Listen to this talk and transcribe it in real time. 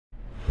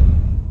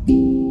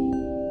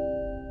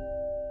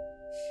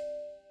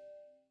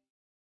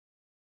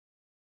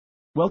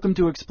Welcome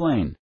to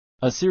Explain,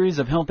 a series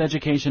of health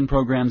education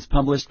programs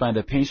published by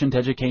the Patient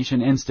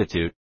Education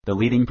Institute, the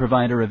leading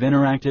provider of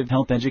interactive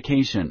health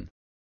education.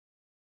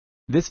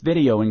 This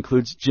video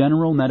includes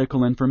general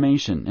medical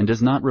information and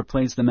does not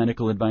replace the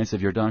medical advice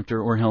of your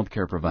doctor or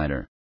healthcare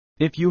provider.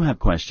 If you have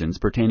questions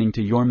pertaining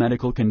to your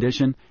medical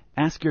condition,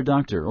 ask your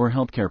doctor or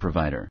healthcare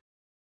provider.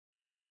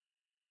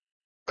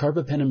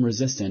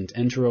 Carbapenem-resistant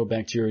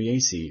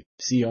Enterobacteriaceae,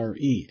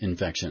 CRE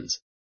Infections.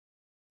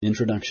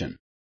 Introduction.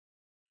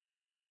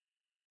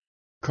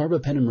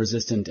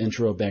 Carbapenem-resistant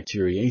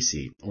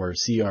Enterobacteriaceae, or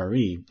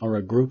CRE, are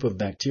a group of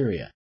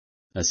bacteria.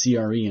 A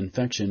CRE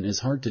infection is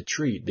hard to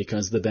treat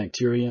because the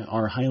bacteria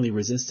are highly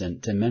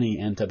resistant to many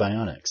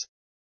antibiotics.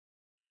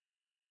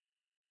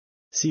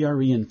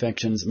 CRE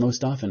infections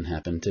most often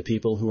happen to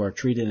people who are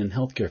treated in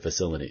healthcare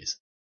facilities.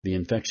 The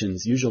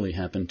infections usually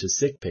happen to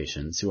sick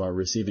patients who are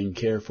receiving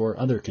care for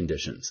other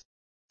conditions.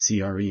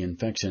 CRE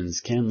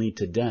infections can lead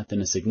to death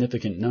in a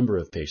significant number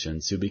of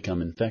patients who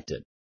become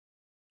infected.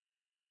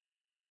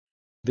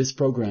 This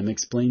program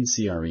explains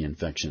CRE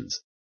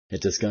infections.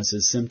 It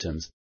discusses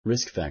symptoms,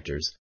 risk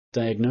factors,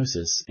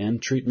 diagnosis, and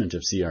treatment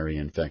of CRE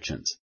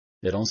infections.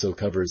 It also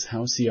covers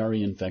how CRE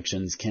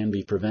infections can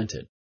be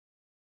prevented.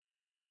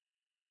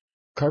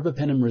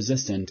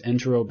 Carbapenem-resistant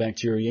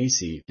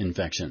Enterobacteriaceae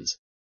infections.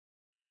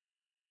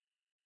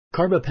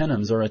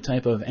 Carbapenems are a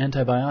type of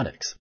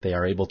antibiotics. They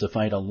are able to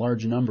fight a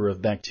large number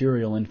of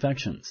bacterial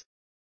infections.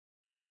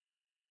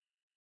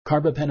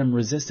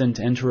 Carbapenem-resistant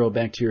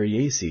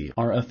Enterobacteriaceae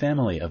are a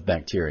family of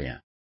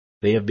bacteria.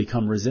 They have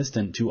become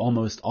resistant to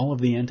almost all of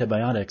the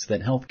antibiotics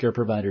that healthcare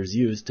providers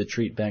use to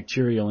treat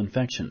bacterial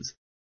infections.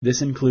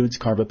 This includes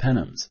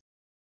carbapenems.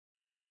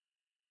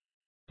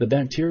 The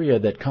bacteria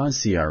that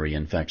cause CRE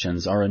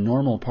infections are a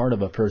normal part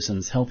of a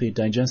person's healthy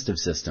digestive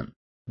system.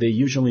 They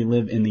usually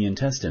live in the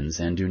intestines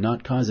and do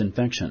not cause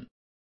infection.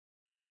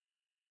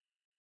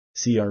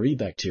 CRE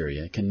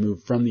bacteria can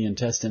move from the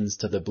intestines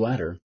to the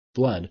bladder,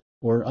 blood,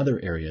 or other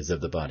areas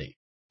of the body.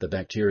 The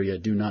bacteria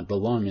do not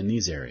belong in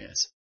these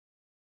areas.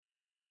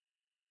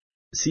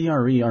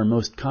 CRE are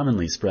most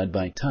commonly spread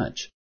by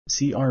touch.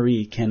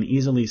 CRE can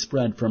easily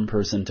spread from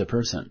person to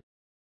person.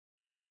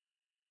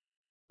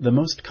 The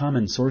most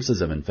common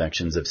sources of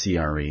infections of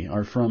CRE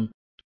are from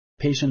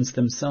patients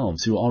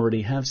themselves who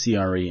already have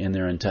CRE in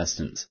their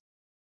intestines,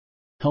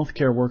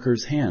 healthcare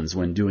workers' hands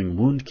when doing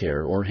wound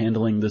care or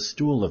handling the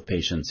stool of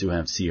patients who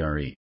have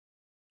CRE.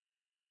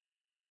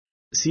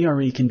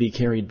 CRE can be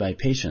carried by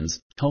patients,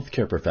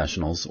 healthcare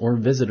professionals, or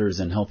visitors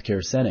in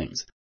healthcare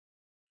settings.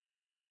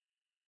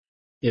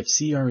 If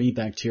CRE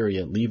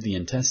bacteria leave the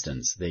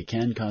intestines, they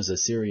can cause a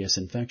serious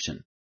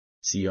infection.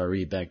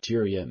 CRE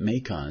bacteria may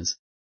cause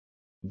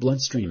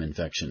bloodstream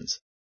infections,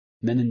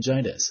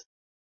 meningitis,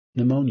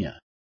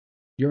 pneumonia,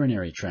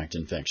 urinary tract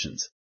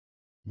infections,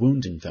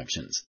 wound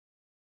infections.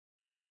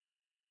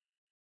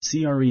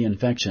 CRE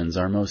infections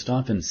are most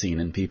often seen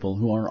in people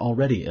who are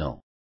already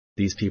ill.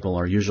 These people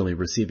are usually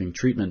receiving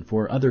treatment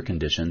for other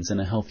conditions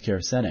in a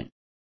healthcare setting.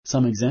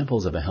 Some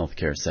examples of a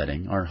healthcare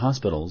setting are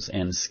hospitals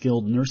and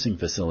skilled nursing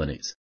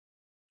facilities.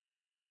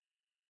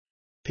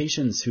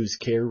 Patients whose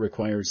care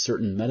requires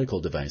certain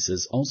medical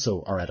devices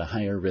also are at a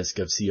higher risk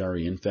of CRE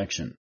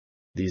infection.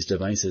 These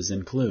devices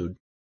include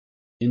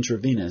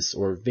intravenous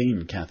or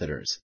vein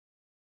catheters,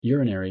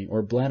 urinary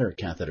or bladder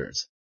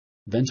catheters,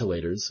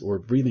 ventilators or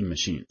breathing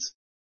machines.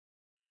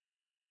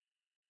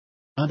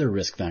 Other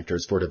risk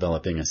factors for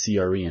developing a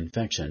CRE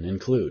infection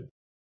include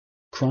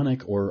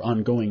chronic or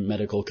ongoing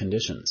medical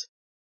conditions,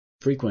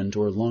 frequent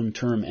or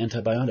long-term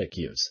antibiotic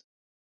use,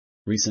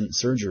 recent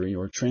surgery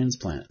or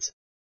transplants,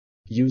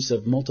 use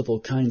of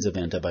multiple kinds of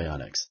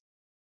antibiotics.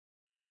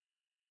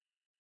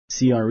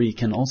 CRE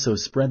can also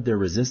spread their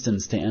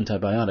resistance to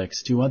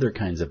antibiotics to other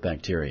kinds of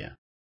bacteria.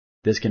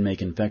 This can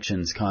make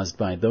infections caused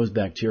by those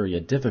bacteria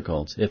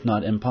difficult, if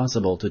not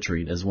impossible, to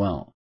treat as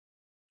well.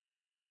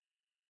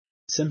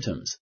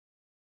 Symptoms.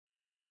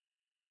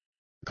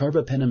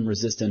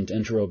 Carbapenem-resistant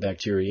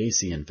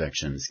Enterobacteriaceae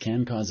infections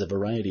can cause a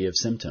variety of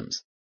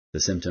symptoms. The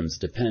symptoms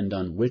depend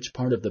on which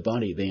part of the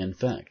body they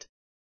infect.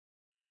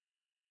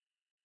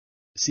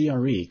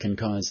 CRE can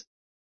cause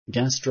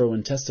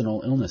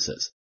gastrointestinal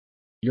illnesses,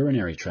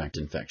 urinary tract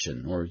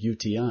infection or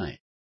UTI,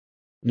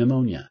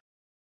 pneumonia,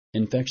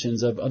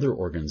 infections of other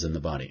organs in the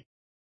body,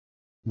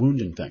 wound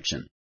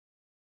infection.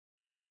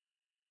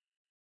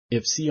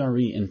 If CRE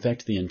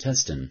infect the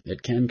intestine,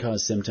 it can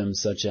cause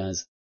symptoms such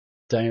as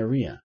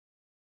diarrhea,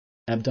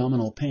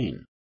 abdominal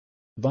pain,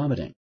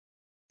 vomiting,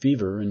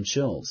 fever, and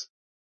chills.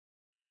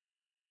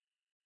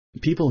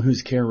 People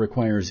whose care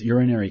requires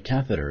urinary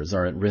catheters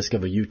are at risk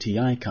of a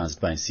UTI caused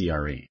by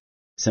CRE.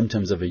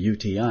 Symptoms of a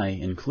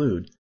UTI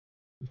include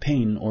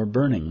pain or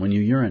burning when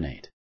you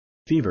urinate,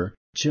 fever,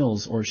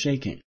 chills, or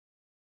shaking,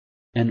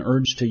 an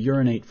urge to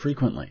urinate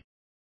frequently,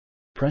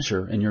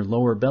 pressure in your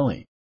lower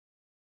belly,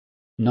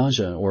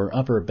 nausea or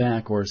upper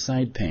back or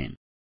side pain,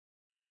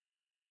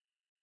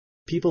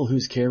 People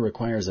whose care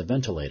requires a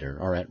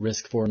ventilator are at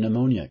risk for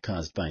pneumonia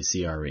caused by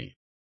CRE.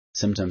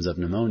 Symptoms of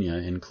pneumonia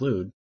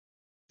include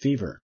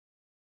fever,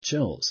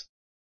 chills,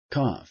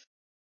 cough,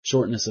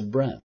 shortness of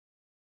breath,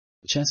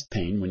 chest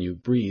pain when you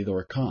breathe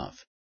or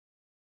cough.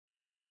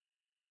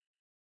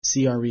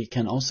 CRE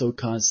can also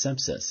cause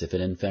sepsis if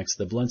it infects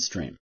the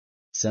bloodstream.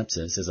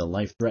 Sepsis is a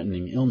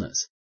life-threatening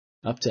illness.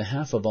 Up to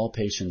half of all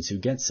patients who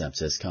get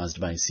sepsis caused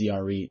by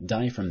CRE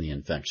die from the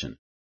infection.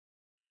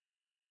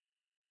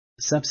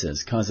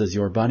 Sepsis causes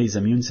your body's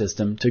immune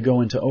system to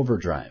go into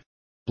overdrive.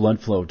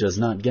 Blood flow does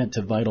not get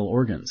to vital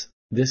organs.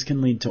 This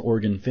can lead to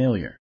organ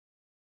failure.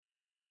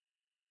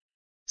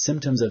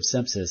 Symptoms of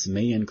sepsis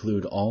may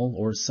include all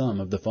or some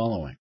of the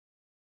following: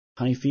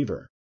 high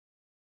fever,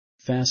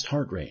 fast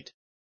heart rate,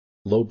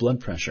 low blood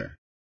pressure,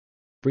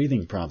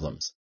 breathing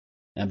problems,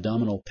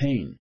 abdominal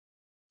pain,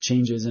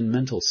 changes in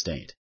mental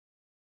state.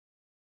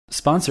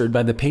 Sponsored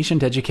by the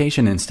Patient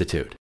Education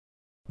Institute.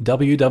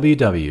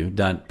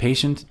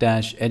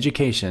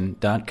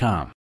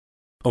 www.patient-education.com.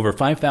 Over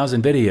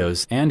 5,000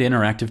 videos and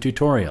interactive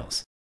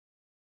tutorials.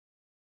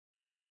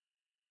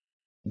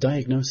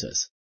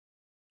 Diagnosis.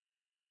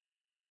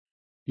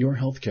 Your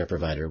healthcare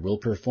provider will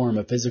perform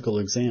a physical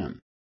exam.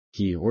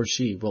 He or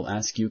she will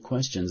ask you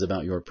questions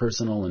about your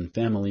personal and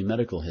family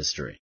medical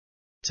history.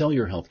 Tell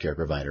your healthcare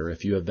provider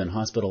if you have been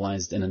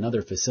hospitalized in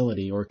another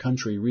facility or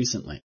country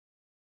recently.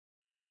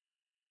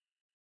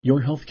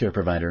 Your healthcare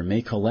provider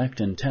may collect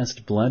and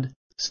test blood,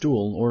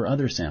 stool, or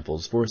other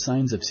samples for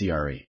signs of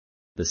CRE.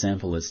 The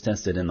sample is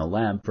tested in the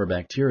lab for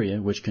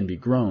bacteria which can be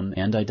grown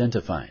and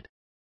identified.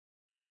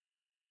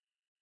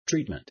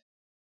 Treatment.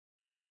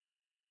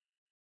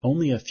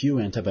 Only a few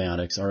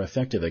antibiotics are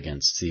effective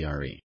against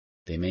CRE.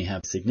 They may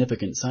have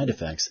significant side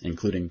effects,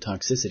 including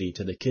toxicity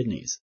to the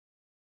kidneys.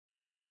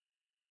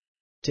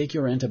 Take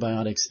your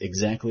antibiotics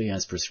exactly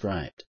as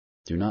prescribed.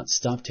 Do not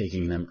stop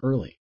taking them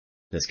early.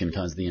 This can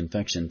cause the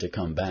infection to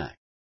come back.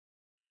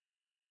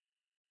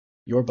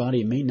 Your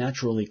body may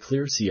naturally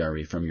clear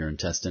CRE from your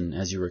intestine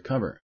as you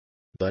recover,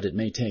 but it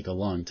may take a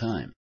long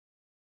time.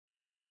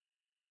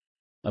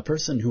 A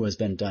person who has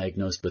been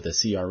diagnosed with a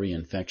CRE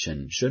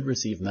infection should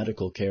receive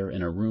medical care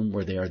in a room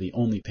where they are the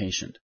only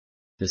patient.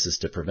 This is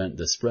to prevent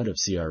the spread of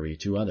CRE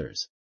to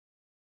others.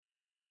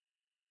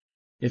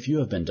 If you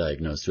have been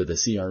diagnosed with a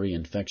CRE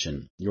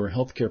infection, your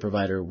healthcare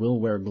provider will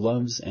wear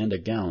gloves and a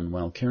gown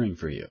while caring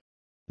for you.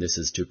 This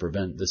is to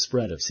prevent the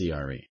spread of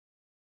CRE.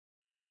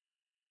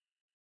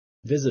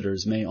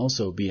 Visitors may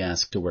also be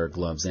asked to wear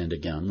gloves and a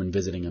gown when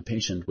visiting a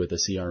patient with a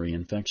CRE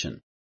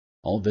infection.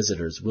 All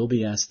visitors will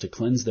be asked to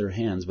cleanse their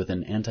hands with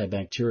an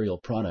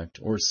antibacterial product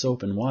or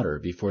soap and water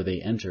before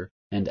they enter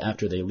and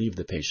after they leave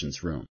the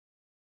patient's room.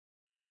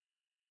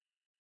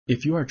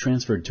 If you are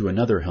transferred to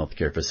another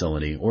healthcare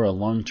facility or a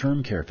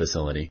long-term care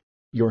facility,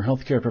 your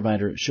healthcare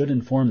provider should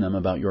inform them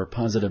about your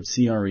positive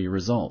CRE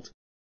result.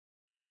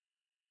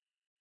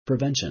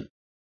 Prevention.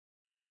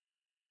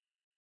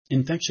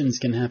 Infections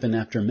can happen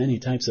after many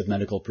types of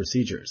medical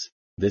procedures.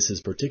 This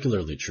is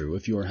particularly true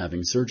if you are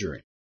having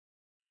surgery.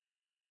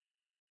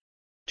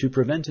 To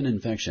prevent an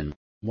infection,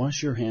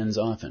 wash your hands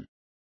often.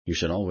 You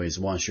should always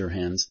wash your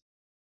hands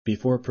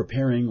before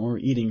preparing or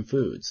eating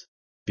foods,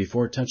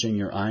 before touching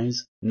your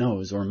eyes,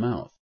 nose, or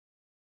mouth,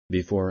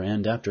 before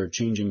and after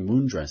changing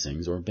wound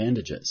dressings or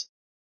bandages,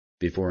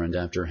 before and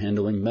after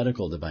handling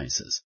medical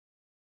devices,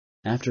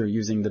 after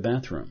using the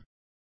bathroom,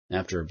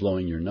 after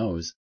blowing your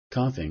nose,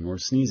 coughing, or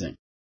sneezing.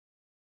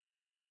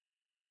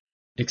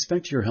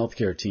 Expect your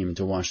healthcare team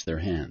to wash their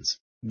hands.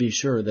 Be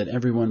sure that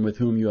everyone with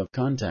whom you have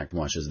contact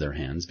washes their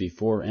hands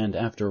before and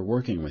after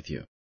working with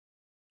you.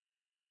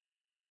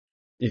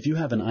 If you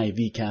have an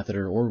IV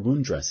catheter or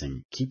wound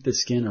dressing, keep the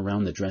skin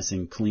around the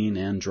dressing clean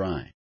and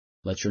dry.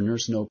 Let your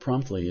nurse know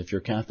promptly if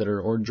your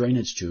catheter or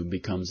drainage tube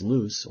becomes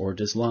loose or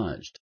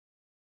dislodged.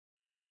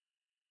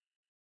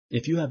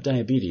 If you have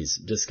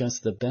diabetes, discuss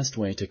the best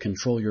way to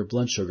control your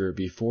blood sugar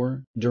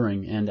before,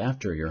 during, and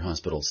after your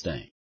hospital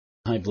stay.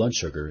 High blood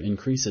sugar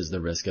increases the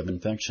risk of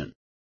infection.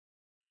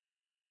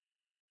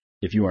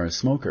 If you are a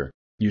smoker,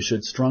 you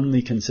should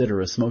strongly consider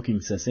a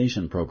smoking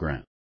cessation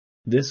program.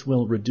 This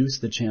will reduce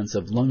the chance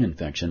of lung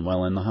infection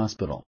while in the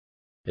hospital.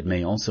 It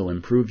may also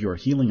improve your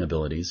healing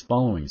abilities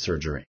following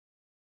surgery.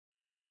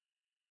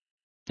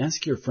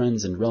 Ask your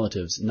friends and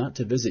relatives not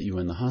to visit you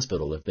in the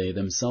hospital if they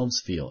themselves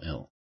feel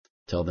ill.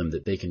 Tell them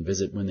that they can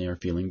visit when they are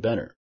feeling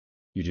better.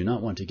 You do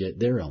not want to get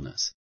their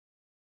illness.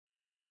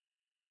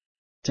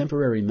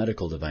 Temporary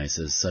medical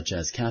devices such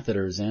as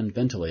catheters and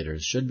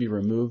ventilators should be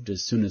removed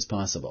as soon as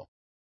possible.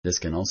 This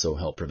can also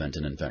help prevent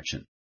an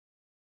infection.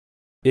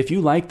 If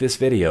you like this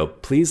video,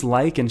 please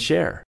like and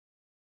share.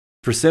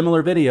 For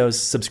similar videos,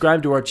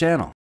 subscribe to our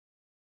channel.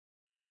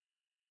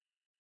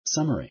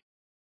 Summary.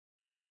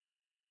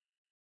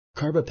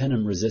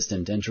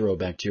 Carbapenem-resistant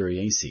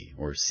Enterobacteriaceae,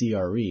 or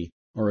CRE,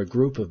 are a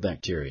group of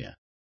bacteria.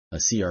 A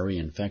CRE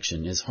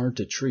infection is hard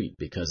to treat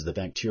because the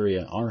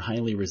bacteria are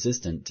highly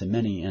resistant to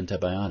many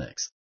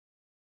antibiotics.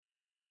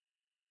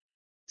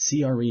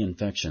 CRE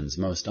infections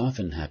most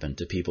often happen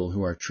to people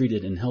who are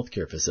treated in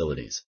healthcare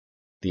facilities.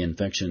 The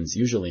infections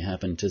usually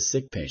happen to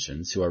sick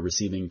patients who are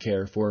receiving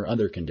care for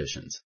other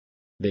conditions.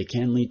 They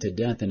can lead to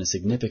death in a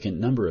significant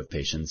number of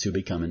patients who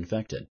become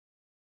infected.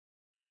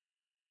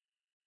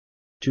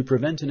 To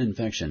prevent an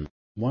infection,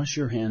 wash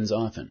your hands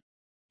often.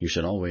 You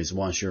should always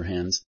wash your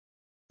hands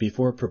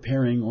before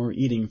preparing or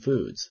eating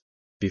foods,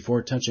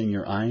 before touching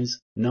your eyes,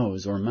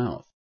 nose, or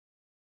mouth,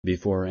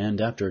 before and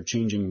after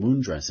changing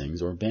wound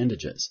dressings or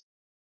bandages,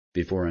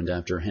 before and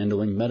after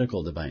handling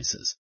medical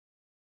devices,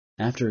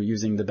 after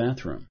using the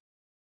bathroom,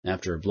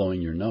 after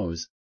blowing your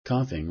nose,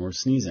 coughing, or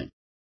sneezing.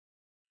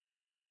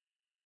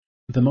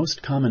 The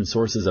most common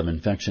sources of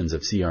infections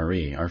of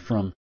CRE are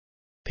from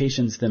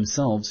patients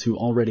themselves who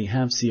already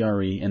have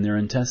CRE in their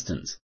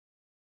intestines,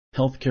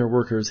 healthcare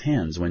workers'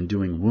 hands when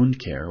doing wound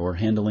care or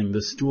handling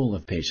the stool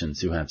of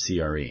patients who have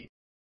CRE.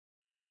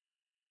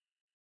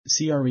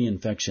 CRE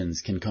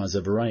infections can cause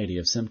a variety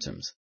of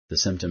symptoms. The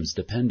symptoms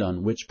depend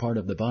on which part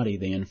of the body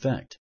they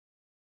infect.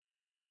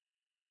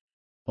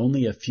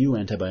 Only a few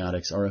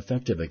antibiotics are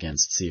effective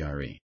against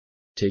CRE.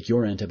 Take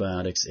your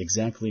antibiotics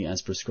exactly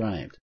as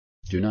prescribed.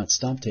 Do not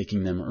stop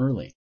taking them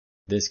early.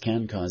 This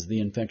can cause the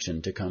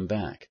infection to come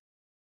back.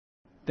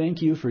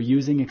 Thank you for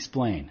using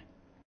Explain.